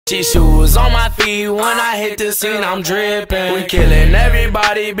Shoes on my feet when I hit the scene, I'm dripping. We killing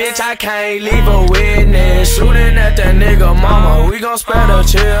everybody, bitch, I can't leave a witness. Shooting at that nigga mama, we gon' spare the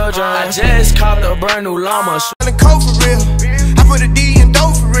children. I just copped a brand new llama. The coat for real, I put a D in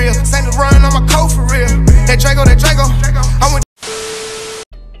dough for real. Saint Laurent on my coat for real. That Draco, I'm with.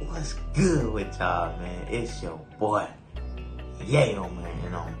 What's good with y'all, man? It's your boy, Yayo, man,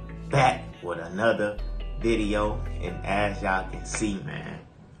 and I'm back with another video. And as y'all can see, man,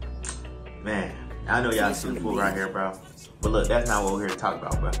 I know y'all see the fool right here, bro. But look, that's not what we're here to talk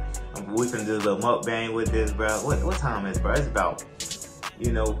about, bro. We finna do a little mukbang with this, bro. What time is it, bro? It's about,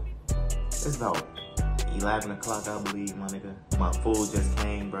 it's about 11 o'clock, I believe, my nigga. My food just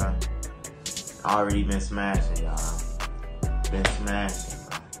came, bro. I already been smashing, y'all. Been smashing,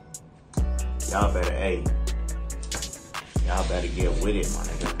 bro. Y'all better, y'all better get with it, my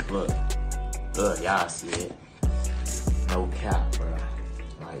nigga. Look, y'all see it. No cap, bro.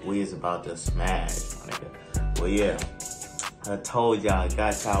 Like, we is about to smash, my nigga. Well, yeah, I told y'all, I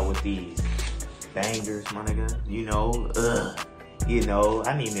got y'all with these bangers, my nigga.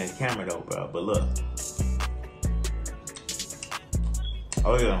 I need me a camera though, bro. But look.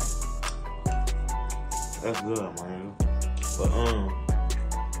 Oh yeah. That's good, my nigga. But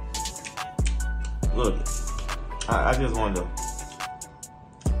look, I just wanted to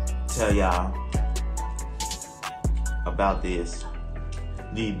tell y'all about these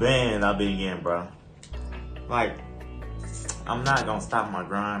bands I've been getting, bro. Like, I'm not gonna stop my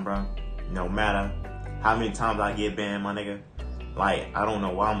grind, bro. No matter how many times I get banned, my nigga. Like, I don't know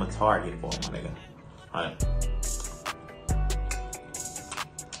why I'm a target for, my nigga. Like,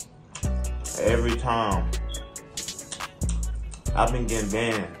 every time I've been getting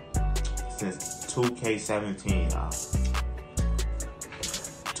banned since 2K17, y'all.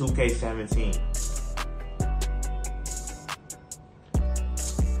 2K17.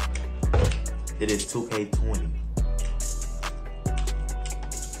 It is 2K20.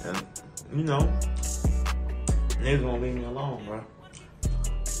 And, niggas gonna leave me alone, bro.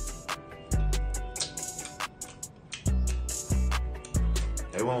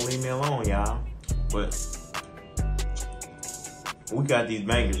 They won't leave me alone, y'all. But we got these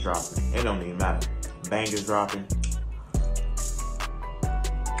bangers dropping. It don't even matter. Bangers dropping.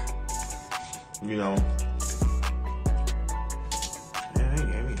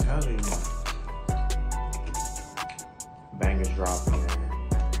 Bangers dropping, man.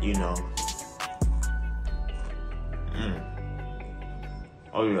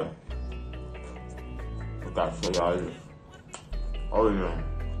 Oh yeah. I gotta show y'all this. Oh yeah.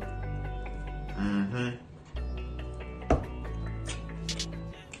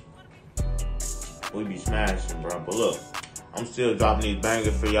 We be smashing, bro. But look, I'm still dropping these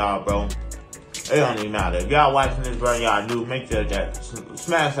bangers for y'all, bro. It don't even matter. If y'all watching this, bro, y'all do, make sure that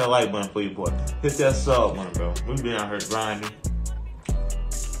smash that like button for you, boy. Hit that sub button, bro. We been out here grinding.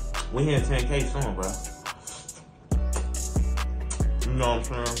 We hitting 10K soon, bro. You know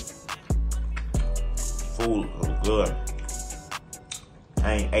what I'm saying? Food was good. I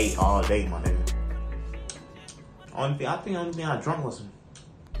ain't ate all day, my nigga. I think the only thing I drank was some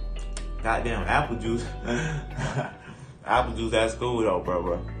goddamn apple juice. Apple juice at school though,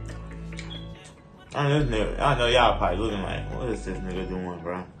 bro. I know y'all probably looking like, what is this nigga doing,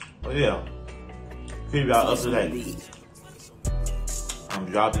 bro? But yeah, keep y'all up to date. I'm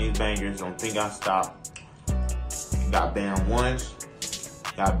dropping these bangers. Don't think I stopped. Got banned once.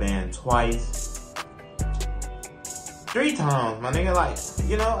 Got banned twice. 3 times, my nigga. Like,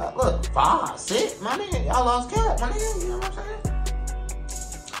 look, 5, 6, my nigga. Y'all lost cap, my nigga. You know what I'm saying?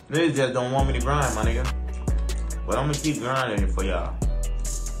 Niggas just don't want me to grind, my nigga. But I'm gonna keep grinding it for y'all.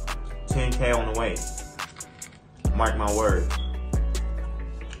 10K on the way. Mark my words.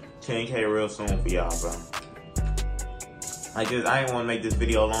 10K real soon for y'all, bro. I ain't want to make this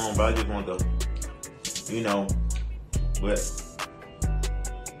video long, bro. I just want to, but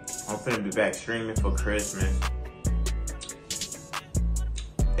I'm finna be back streaming for Christmas.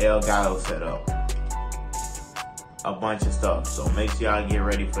 Elgato set up. A bunch of stuff. So make sure y'all get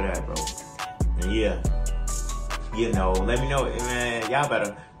ready for that, bro. And yeah, let me know, man. Y'all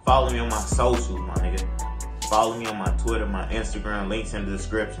better follow me on my socials, my nigga. Follow me on my Twitter, my Instagram, links in the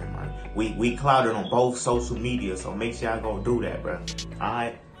description, man. We clouded on both social media, so make sure y'all go do that, bro.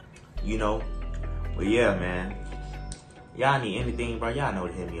 Alright? But yeah, man. Y'all need anything, bro, y'all know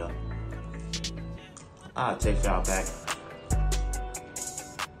to hit me up. I'll text y'all back.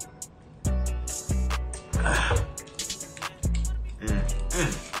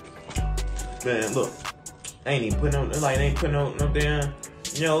 Man, look. They ain't even putting no damn,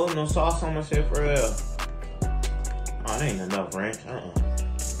 no sauce on my shit for real. Oh, that ain't enough ranch.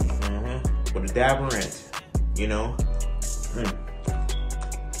 with a dab of ranch, you know.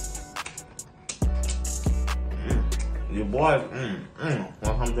 Your boys,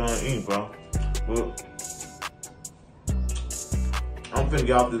 once I'm done eating, bro. But I'm finna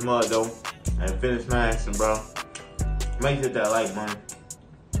get off this mud though and finish smashing, bro. Make sure that like button.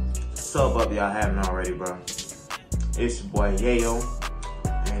 Sub up, y'all haven't already, bro. It's your boy Yayo,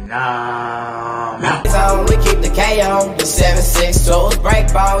 and I'm out. So we keep the KO, the 7-6 toes,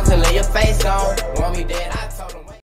 break balls and lay your face on. Want me dead?